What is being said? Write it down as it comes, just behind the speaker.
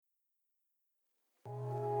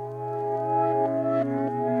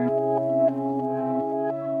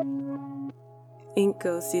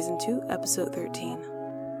Inko Season 2, Episode 13.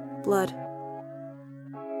 Blood.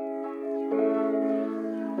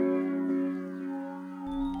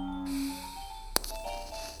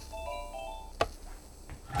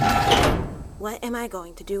 What am I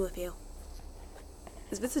going to do with you?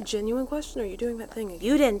 Is this a genuine question, or are you doing that thing again?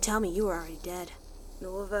 You didn't tell me you were already dead.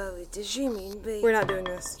 Nova, what does she mean, babe? We're not doing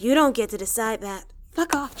this. You don't get to decide that.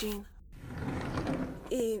 Fuck off, Jean.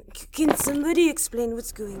 Can somebody explain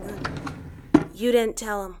what's going on? You didn't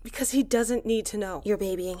tell him. Because he doesn't need to know. You're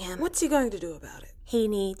babying him. What's he going to do about it? He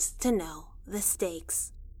needs to know the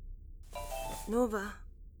stakes. Nova,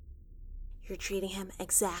 you're treating him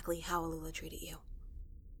exactly how Alula treated you.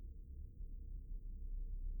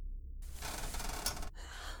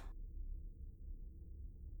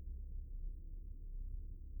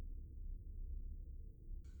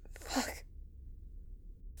 Fuck.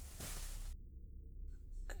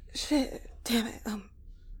 Shit. Damn it.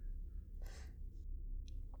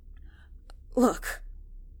 Look.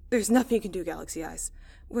 There's nothing you can do, Galaxy Eyes.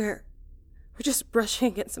 We're just brushing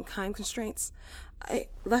against some time constraints. I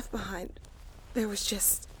left behind. There was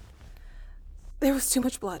too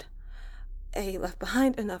much blood. I left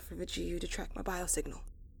behind enough for the GU to track my biosignal.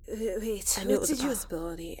 Wait, I knew it was a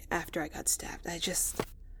possibility after I got stabbed.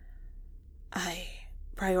 I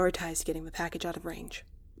prioritized getting the package out of range.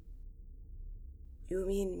 You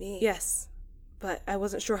mean me? Yes, but I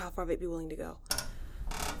wasn't sure how far they'd be willing to go.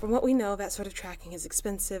 From what we know, that sort of tracking is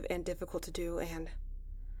expensive and difficult to do, and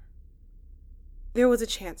there was a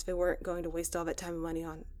chance they weren't going to waste all that time and money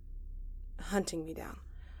on hunting me down.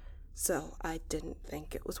 So I didn't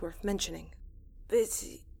think it was worth mentioning. But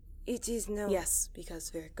it is now. Yes, because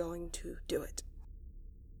they're going to do it.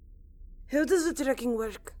 How does the tracking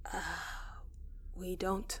work? We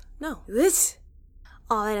don't know. What?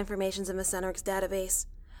 All that information's in the Sunworks database.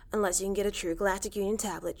 Unless you can get a true Galactic Union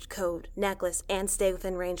tablet, code, necklace, and stay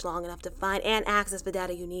within range long enough to find and access the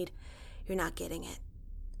data you need, you're not getting it.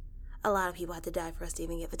 A lot of people had to die for us to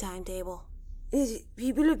even get the timetable.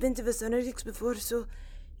 People have been to the Sunworks before, so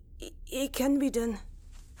it can be done.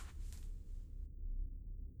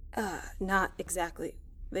 Not exactly.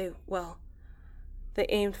 They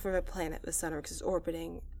aimed for a planet the Sunworks is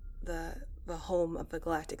orbiting, the home of the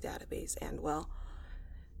Galactic Database, and,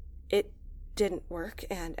 it didn't work,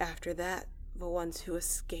 and after that, the ones who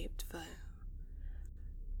escaped,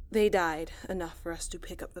 they died enough for us to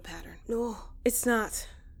pick up the pattern. No. It's not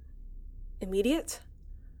immediate.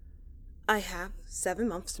 I have 7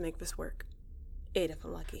 months to make this work. 8 if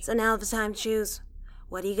I'm lucky. So now it's time to choose.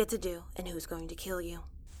 What do you get to do, and who's going to kill you?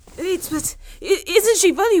 Wait, but isn't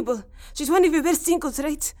she valuable? She's one of your best singles,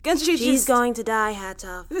 right? Can't she She's going to die,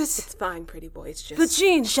 Hatov. It's fine, pretty boy, it's just... But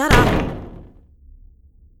Jean... Shut up!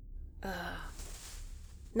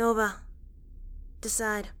 Nova,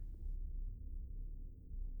 decide.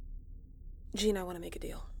 Jean, I want to make a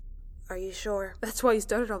deal. Are you sure? That's why you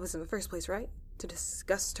started all this in the first place, right? To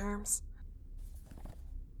discuss terms?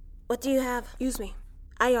 What do you have? Use me.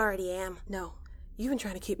 I already am. No. You've been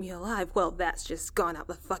trying to keep me alive. Well, that's just gone out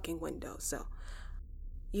the fucking window, so...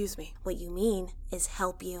 Use me. What you mean is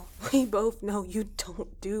help you. We both know you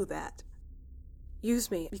don't do that.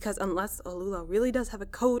 Use me, because unless Alula really does have a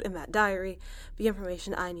code in that diary, the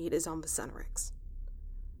information I need is on the Sunworks.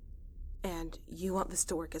 And you want this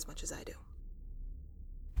to work as much as I do.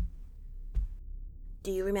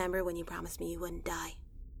 Do you remember when you promised me you wouldn't die?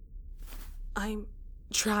 I'm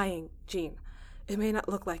trying, Jean. It may not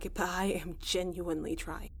look like it, but I am genuinely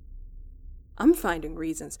trying. I'm finding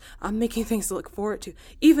reasons. I'm making things to look forward to.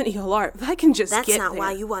 Even ELR, if I can just get there. That's not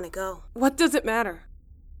why you want to go. What does it matter?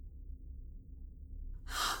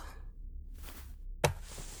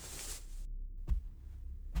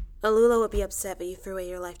 Alula would be upset that you threw away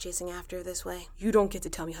your life chasing after her this way. You don't get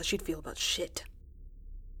to tell me how she'd feel about shit.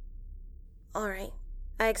 All right.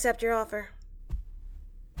 I accept your offer.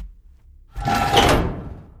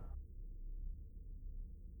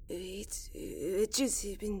 It just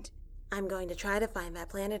happened. I'm going to try to find that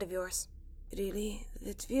planet of yours. Really?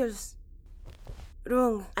 That feels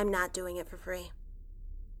wrong. I'm not doing it for free.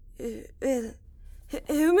 Well,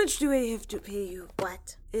 how much do I have to pay you?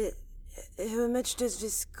 What? How much does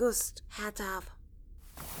this cost? Hatov.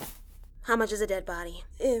 How much is a dead body?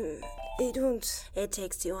 I don't... It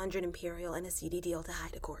takes 200 Imperial and a CD deal to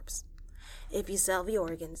hide a corpse. If you sell the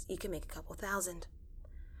organs, you can make a couple thousand.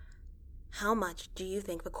 How much do you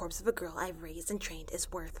think the corpse of a girl I've raised and trained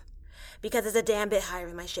is worth? Because it's a damn bit higher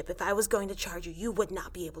in my ship. If I was going to charge you, you would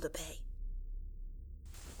not be able to pay.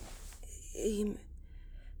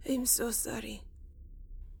 I'm so sorry.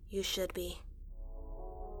 You should be.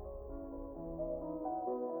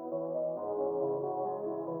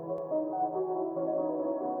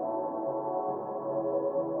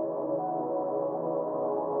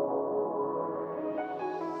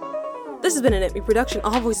 This has been an It Me production.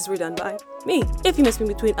 All voices were done by me. If you miss me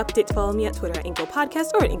between updates, follow me at Twitter at Inko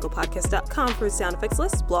Podcast or at InkoPodcast.com for sound effects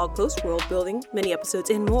lists, blog posts, world building, mini episodes,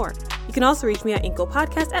 and more. You can also reach me at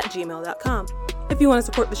InkoPodcast@gmail.com. If you want to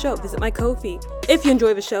support the show, visit my Ko-fi. If you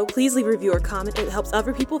enjoy the show, please leave a review or comment. It helps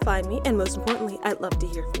other people find me, and most importantly, I'd love to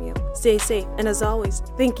hear from you. Stay safe, and as always,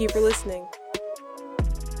 thank you for listening.